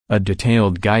A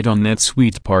detailed guide on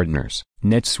NetSuite partners.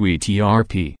 NetSuite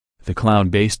ERP, the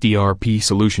cloud-based ERP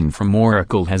solution from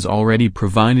Oracle, has already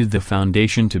provided the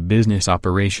foundation to business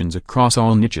operations across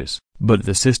all niches, but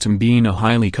the system, being a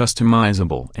highly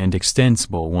customizable and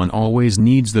extensible one, always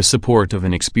needs the support of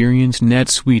an experienced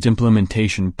NetSuite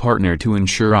implementation partner to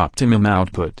ensure optimum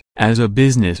output. As a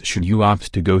business, should you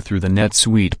opt to go through the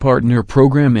NetSuite Partner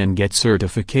Program and get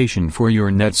certification for your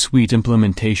NetSuite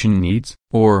implementation needs,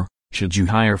 or should you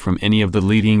hire from any of the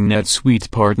leading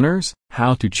NetSuite partners?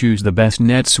 How to choose the best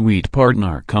NetSuite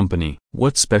partner company.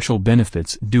 What special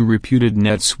benefits do reputed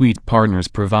NetSuite partners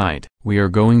provide? We are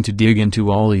going to dig into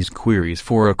all these queries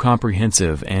for a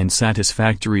comprehensive and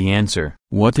satisfactory answer.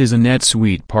 What is a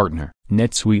NetSuite partner?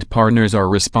 NetSuite partners are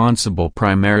responsible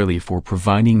primarily for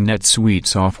providing NetSuite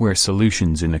software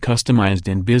solutions in a customized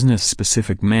and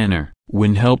business-specific manner.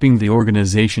 When helping the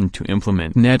organization to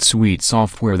implement NetSuite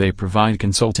software, they provide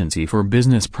consultancy for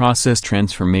business process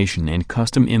transformation and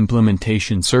custom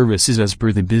implementation services as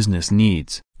per the business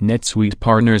needs. NetSuite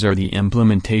partners are the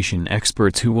implementation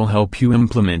experts who will help you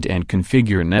implement and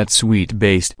configure NetSuite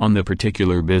based on the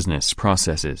particular business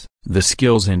processes. The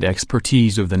skills and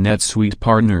expertise of the NetSuite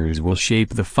partners will shape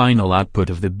the final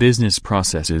output of the business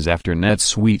processes after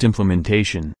NetSuite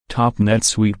implementation. Top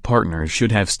NetSuite partners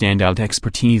should have standout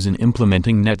expertise in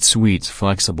implementing NetSuite's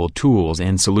flexible tools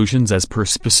and solutions as per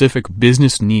specific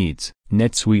business needs.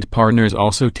 NetSuite partners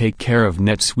also take care of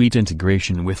NetSuite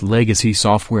integration with legacy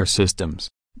software systems,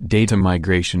 data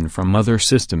migration from other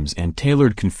systems, and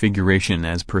tailored configuration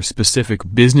as per specific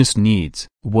business needs.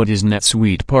 What is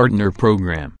NetSuite Partner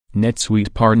Program?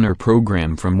 NetSuite Partner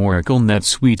Program from Oracle.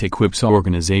 NetSuite equips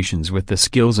organizations with the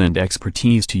skills and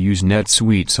expertise to use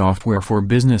NetSuite software for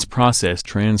business process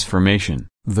transformation.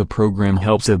 The program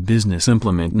helps a business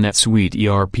implement NetSuite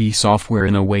ERP software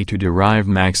in a way to derive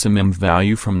maximum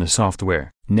value from the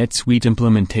software. NetSuite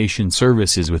implementation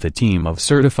services with a team of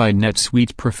certified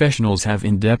NetSuite professionals have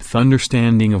in-depth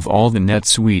understanding of all the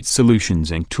NetSuite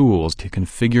solutions and tools to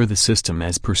configure the system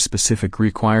as per specific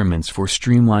requirements for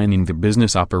streamlining the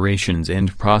business operations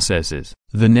and processes.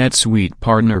 The NetSuite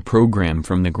Partner Program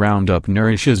from the ground up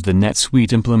nourishes the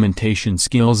NetSuite implementation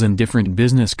skills in different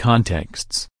business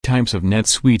contexts. Types of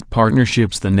NetSuite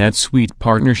partnerships. The NetSuite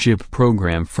Partnership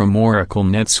Program from Oracle.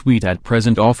 NetSuite at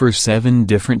present offers 7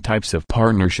 different types of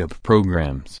partnership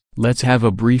programs. Let's have a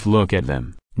brief look at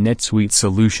them. NetSuite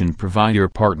Solution Provider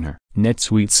Partner.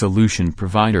 NetSuite Solution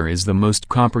Provider is the most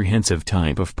comprehensive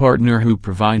type of partner who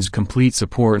provides complete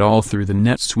support all through the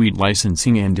NetSuite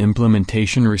licensing and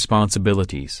implementation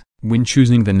responsibilities. When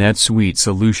choosing the NetSuite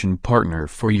Solution Partner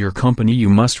for your company, you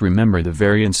must remember the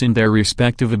variance in their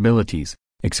respective abilities,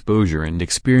 exposure and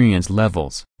experience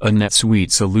levels. A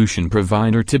NetSuite solution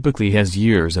provider typically has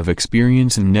years of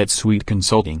experience in NetSuite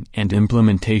consulting and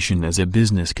implementation. As a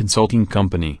business consulting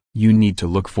company, you need to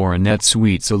look for a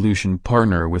NetSuite solution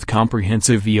partner with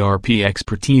comprehensive ERP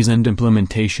expertise and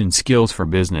implementation skills for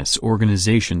business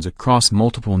organizations across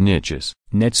multiple niches.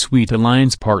 NetSuite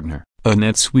Alliance Partner. A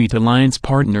NetSuite Alliance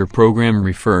Partner Program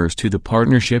refers to the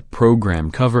partnership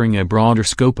program covering a broader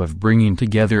scope of bringing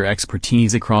together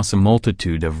expertise across a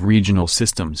multitude of regional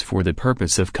systems for the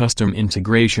purpose of custom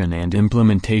integration and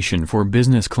implementation for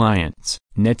business clients.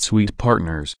 NetSuite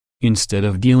partners, instead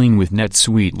of dealing with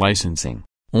NetSuite licensing,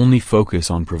 only focus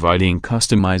on providing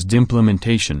customized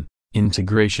implementation,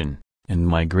 integration, and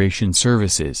migration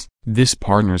services. These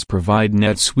partners provide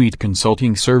NetSuite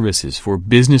consulting services for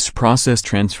business process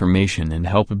transformation and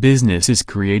help businesses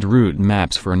create route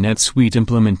maps for NetSuite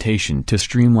implementation to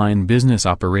streamline business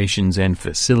operations and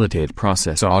facilitate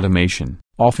process automation.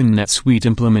 Often NetSuite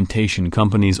implementation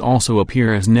companies also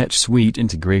appear as NetSuite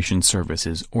integration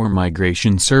services or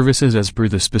migration services as per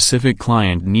the specific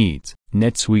client needs.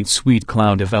 NetSuite Suite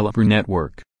Cloud Developer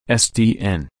Network,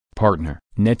 SDN. Partner.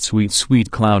 NetSuite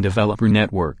Suite Cloud Developer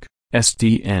Network,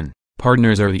 SDN.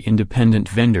 Partners are the independent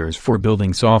vendors for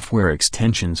building software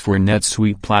extensions for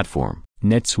NetSuite platform.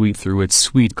 NetSuite through its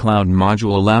Suite Cloud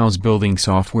module allows building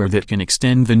software that can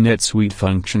extend the NetSuite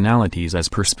functionalities as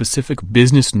per specific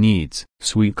business needs.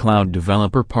 Suite Cloud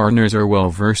developer partners are well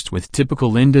versed with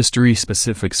typical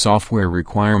industry-specific software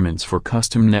requirements for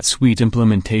custom NetSuite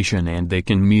implementation, and they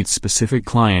can meet specific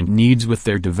client needs with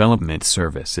their development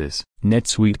services.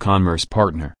 NetSuite Commerce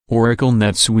Partner. Oracle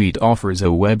NetSuite offers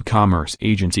a web commerce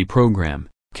agency program,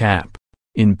 CAP,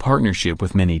 in partnership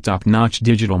with many top-notch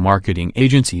digital marketing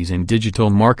agencies and digital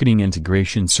marketing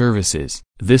integration services.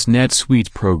 This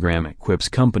NetSuite program equips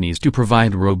companies to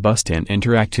provide robust and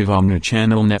interactive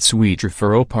omnichannel NetSuite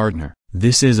referral partner.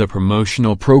 This is a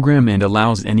promotional program and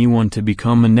allows anyone to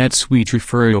become a NetSuite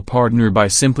referral partner by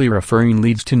simply referring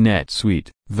leads to NetSuite.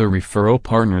 The referral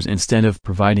partners, instead of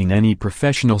providing any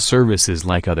professional services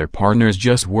like other partners,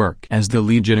 just work as the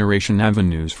lead generation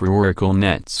avenues for Oracle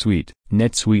NetSuite.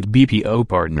 NetSuite BPO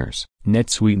partners.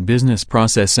 NetSuite Business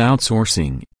Process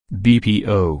Outsourcing,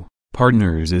 BPO,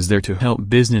 partners is there to help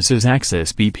businesses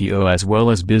access BPO as well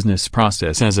as Business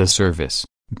Process as a Service,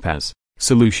 BPaaS,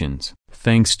 solutions.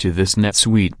 Thanks to this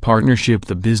NetSuite partnership,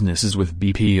 the businesses with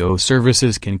BPO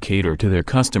services can cater to their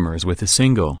customers with a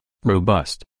single,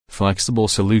 robust, flexible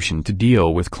solution to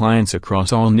deal with clients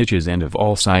across all niches and of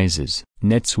all sizes.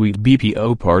 NetSuite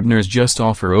BPO partners just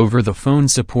offer over-the-phone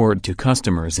support to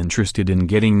customers interested in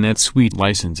getting NetSuite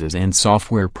licenses and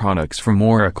software products from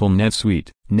Oracle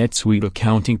NetSuite. NetSuite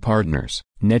Accounting Partners.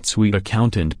 NetSuite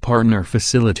Accountant Partner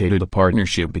facilitated a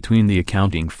partnership between the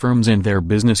accounting firms and their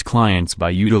business clients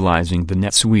by utilizing the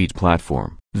NetSuite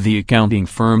platform. The accounting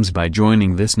firms, by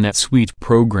joining this NetSuite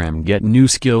program, get new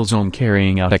skills on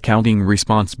carrying out accounting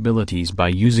responsibilities by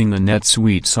using the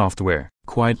NetSuite software.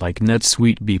 Quite like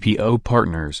NetSuite BPO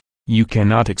partners, you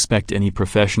cannot expect any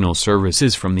professional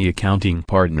services from the accounting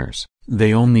partners.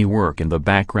 They only work in the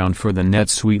background for the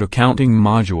NetSuite accounting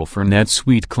module for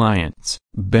NetSuite clients.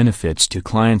 Benefits to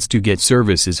clients to get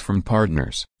services from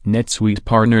partners. NetSuite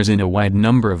partners in a wide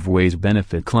number of ways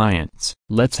benefit clients.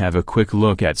 Let's have a quick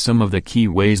look at some of the key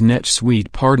ways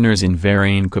NetSuite partners in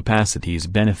varying capacities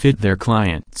benefit their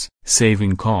clients.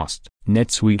 Saving cost.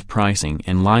 NetSuite pricing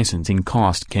and licensing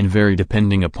cost can vary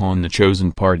depending upon the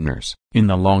chosen partners. In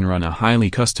the long run, a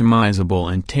highly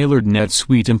customizable and tailored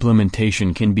NetSuite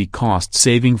implementation can be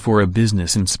cost-saving for a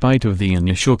business in spite of the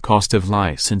initial cost of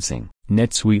licensing.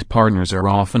 NetSuite partners are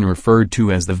often referred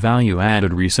to as the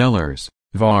value-added resellers,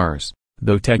 VARs,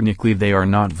 though technically they are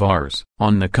not VARs.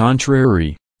 On the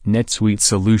contrary, NetSuite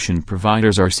solution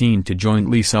providers are seen to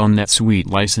jointly sell NetSuite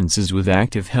licenses with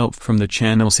active help from the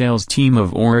channel sales team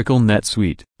of Oracle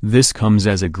NetSuite. This comes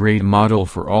as a great model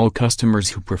for all customers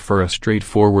who prefer a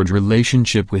straightforward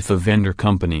relationship with the vendor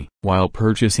company. While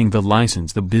purchasing the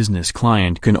license, the business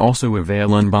client can also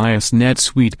avail unbiased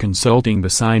NetSuite consulting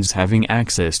besides having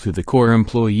access to the core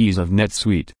employees of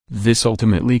NetSuite. This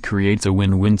ultimately creates a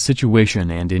win-win situation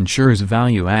and ensures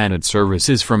value-added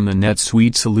services from the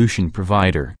NetSuite solution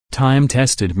provider.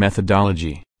 Time-tested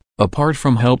methodology. Apart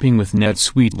from helping with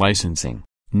NetSuite licensing,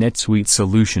 NetSuite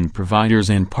solution providers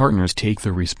and partners take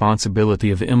the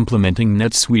responsibility of implementing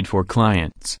NetSuite for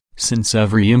clients. Since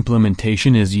every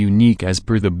implementation is unique as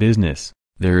per the business,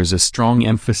 there is a strong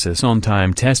emphasis on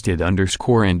time-tested and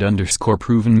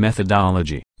proven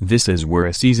methodology. This is where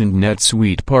a seasoned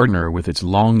NetSuite partner with its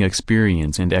long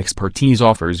experience and expertise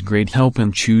offers great help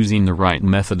in choosing the right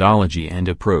methodology and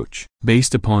approach.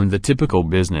 Based upon the typical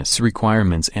business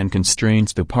requirements and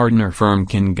constraints, the partner firm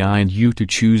can guide you to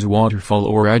choose waterfall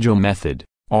or agile method,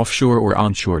 offshore or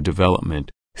onshore development,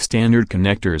 standard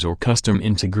connectors or custom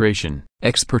integration.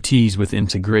 Expertise with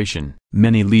integration.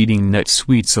 Many leading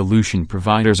NetSuite solution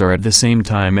providers are at the same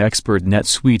time expert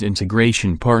NetSuite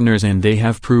integration partners, and they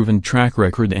have proven track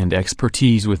record and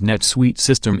expertise with NetSuite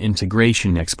system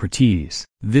integration expertise.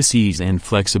 This ease and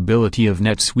flexibility of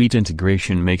NetSuite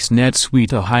integration makes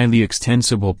NetSuite a highly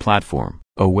extensible platform.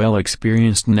 A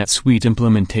well-experienced NetSuite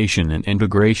implementation and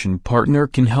integration partner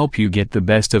can help you get the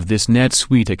best of this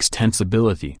NetSuite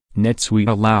extensibility. NetSuite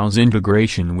allows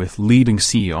integration with leading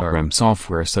CRM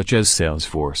software such as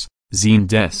Salesforce,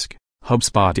 Zendesk,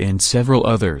 HubSpot and several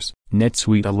others.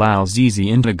 NetSuite allows easy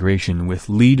integration with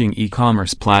leading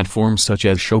e-commerce platforms such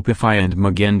as Shopify and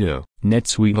Magento.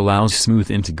 NetSuite allows smooth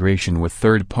integration with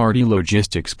third-party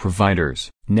logistics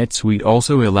providers. NetSuite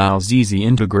also allows easy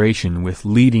integration with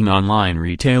leading online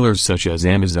retailers such as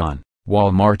Amazon,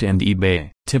 Walmart and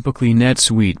eBay. Typically,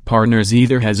 NetSuite partners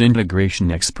either has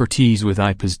integration expertise with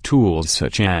iPaaS tools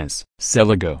such as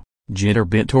Celigo,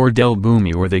 Jitterbit or Dell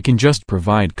Boomi, or they can just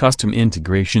provide custom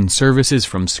integration services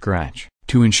from scratch.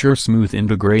 To ensure smooth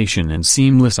integration and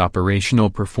seamless operational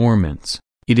performance,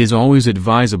 it is always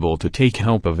advisable to take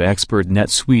help of expert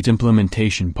NetSuite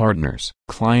implementation partners.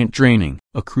 Client training.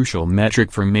 A crucial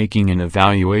metric for making an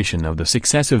evaluation of the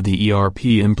success of the ERP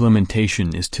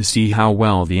implementation is to see how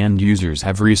well the end users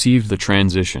have received the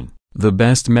transition. The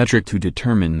best metric to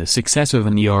determine the success of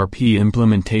an ERP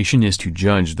implementation is to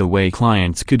judge the way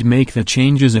clients could make the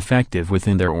changes effective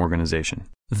within their organization.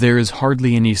 There is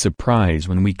hardly any surprise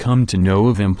when we come to know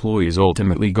of employees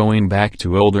ultimately going back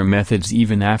to older methods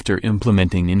even after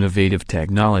implementing innovative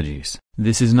technologies.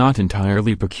 This is not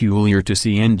entirely peculiar to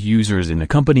see end users in a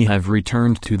company have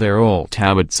returned to their old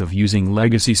habits of using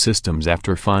legacy systems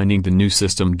after finding the new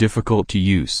system difficult to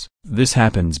use. This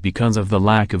happens because of the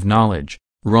lack of knowledge,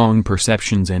 wrong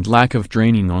perceptions and lack of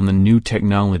training on the new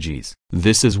technologies.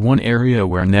 This is one area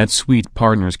where NetSuite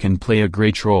partners can play a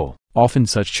great role. Often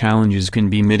such challenges can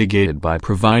be mitigated by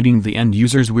providing the end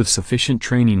users with sufficient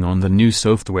training on the new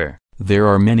software. There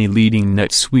are many leading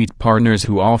NetSuite partners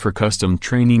who offer custom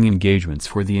training engagements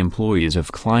for the employees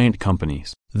of client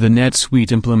companies. The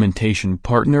NetSuite implementation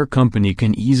partner company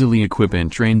can easily equip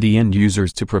and train the end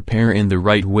users to prepare in the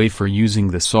right way for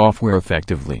using the software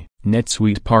effectively.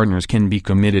 NetSuite partners can be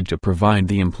committed to provide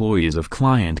the employees of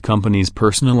client companies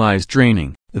personalized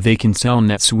training. They can sell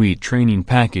NetSuite training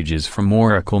packages from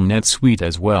Oracle NetSuite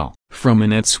as well. From a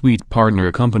NetSuite partner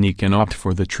company can opt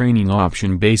for the training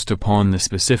option based upon the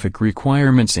specific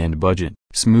requirements and budget.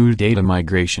 Smooth data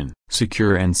migration.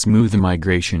 Secure and smooth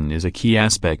migration is a key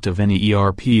aspect of any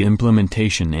ERP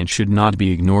implementation and should not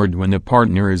be ignored when a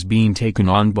partner is being taken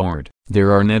on board.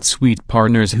 There are NetSuite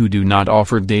partners who do not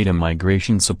offer data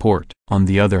migration support. On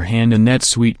the other hand, a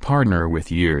NetSuite partner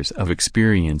with years of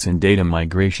experience in data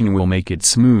migration will make it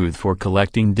smooth for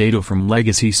collecting data from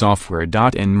legacy software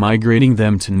and migrating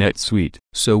them to NetSuite.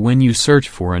 So when you search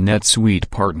for a NetSuite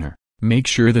partner, make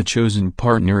sure the chosen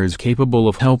partner is capable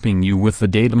of helping you with the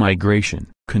data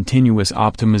migration. Continuous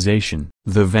optimization.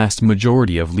 The vast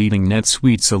majority of leading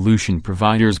NetSuite solution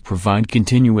providers provide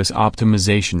continuous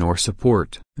optimization or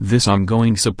support. This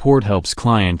ongoing support helps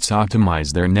clients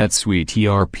optimize their NetSuite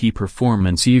ERP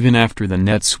performance even after the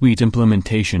NetSuite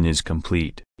implementation is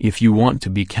complete. If you want to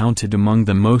be counted among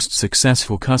the most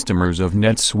successful customers of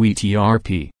NetSuite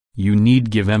ERP, you need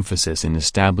give emphasis in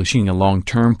establishing a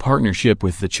long-term partnership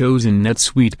with the chosen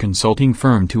NetSuite consulting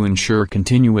firm to ensure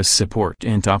continuous support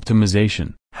and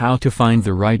optimization. How to find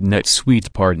the right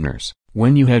NetSuite partners.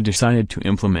 When you have decided to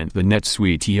implement the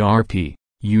NetSuite ERP,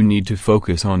 you need to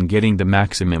focus on getting the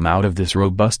maximum out of this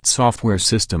robust software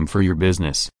system for your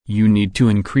business. You need to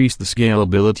increase the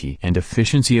scalability and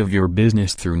efficiency of your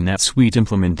business through NetSuite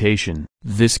implementation.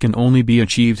 This can only be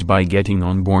achieved by getting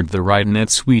on board the right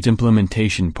NetSuite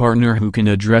implementation partner who can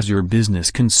address your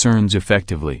business concerns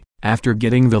effectively. After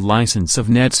getting the license of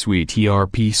NetSuite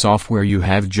ERP software, you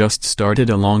have just started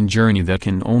a long journey that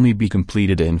can only be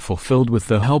completed and fulfilled with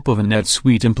the help of a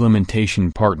NetSuite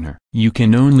implementation partner. You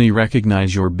can only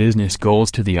recognize your business goals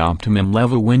to the optimum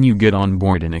level when you get on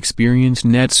board an experienced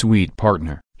NetSuite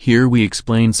partner. Here we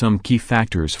explain some key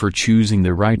factors for choosing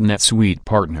the right NetSuite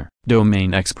partner.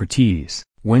 Domain expertise.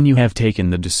 When you have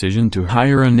taken the decision to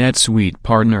hire a NetSuite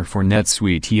partner for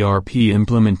NetSuite ERP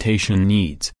implementation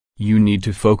needs, you need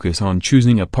to focus on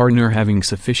choosing a partner having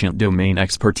sufficient domain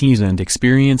expertise and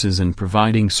experiences in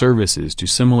providing services to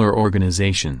similar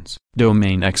organizations.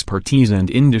 Domain expertise and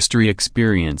industry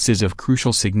experience is of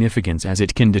crucial significance as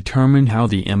it can determine how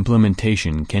the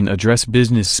implementation can address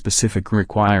business-specific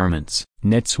requirements.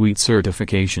 NetSuite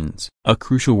certifications. A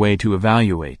crucial way to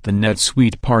evaluate the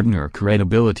NetSuite partner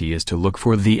credibility is to look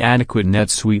for the adequate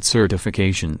NetSuite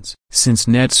certifications. Since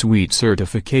NetSuite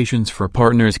certifications for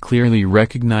partners clearly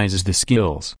recognizes the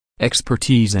skills,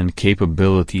 expertise and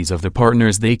capabilities of the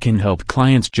partners, they can help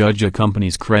clients judge a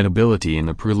company's credibility in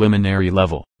the preliminary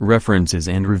level. References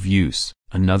and reviews.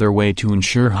 Another way to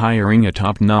ensure hiring a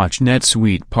top-notch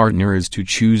NetSuite partner is to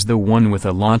choose the one with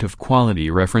a lot of quality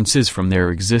references from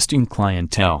their existing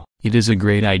clientele. It is a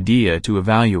great idea to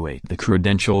evaluate the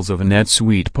credentials of a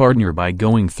NetSuite partner by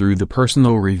going through the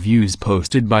personal reviews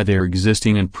posted by their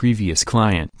existing and previous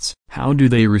clients. How do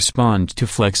they respond to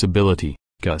flexibility,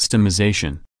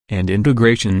 customization, and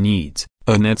integration needs?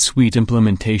 A NetSuite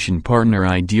implementation partner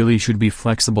ideally should be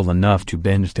flexible enough to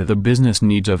bend to the business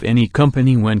needs of any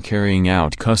company when carrying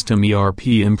out custom ERP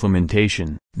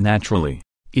implementation. Naturally,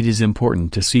 it is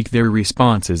important to seek their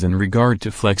responses in regard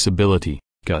to flexibility,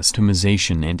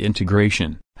 customization and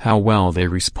integration. How well they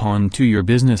respond to your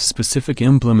business-specific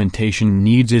implementation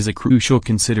needs is a crucial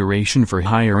consideration for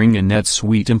hiring a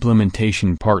NetSuite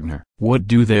implementation partner. What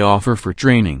do they offer for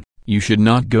training? You should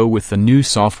not go with the new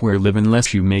software live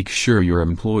unless you make sure your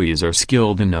employees are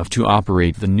skilled enough to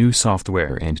operate the new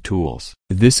software and tools.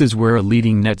 This is where a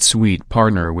leading NetSuite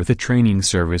partner with a training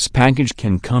service package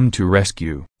can come to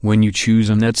rescue. When you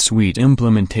choose a NetSuite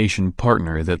implementation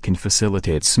partner that can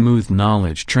facilitate smooth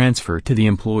knowledge transfer to the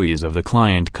employees of the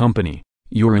client company,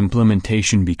 Your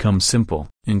implementation becomes simple.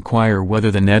 Inquire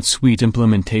whether the NetSuite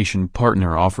implementation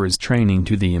partner offers training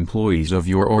to the employees of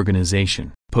your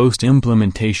organization.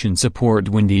 Post-implementation support.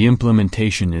 When the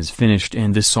implementation is finished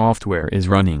and the software is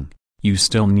running, you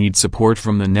still need support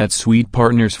from the NetSuite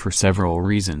partners for several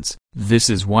reasons. This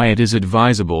is why it is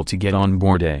advisable to get on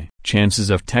board. Chances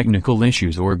of technical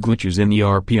issues or glitches in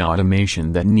ERP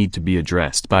automation that need to be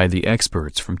addressed by the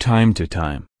experts from time to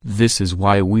time. This is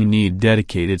why we need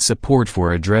dedicated support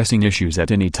for addressing issues at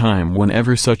any time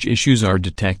whenever such issues are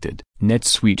detected.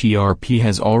 NetSuite ERP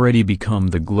has already become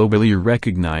the globally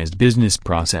recognized business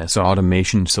process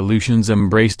automation solutions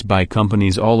embraced by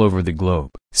companies all over the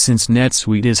globe. Since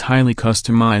NetSuite is highly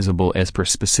customizable as per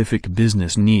specific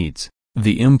business needs,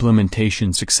 the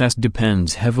implementation success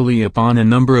depends heavily upon a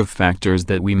number of factors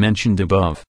that we mentioned above.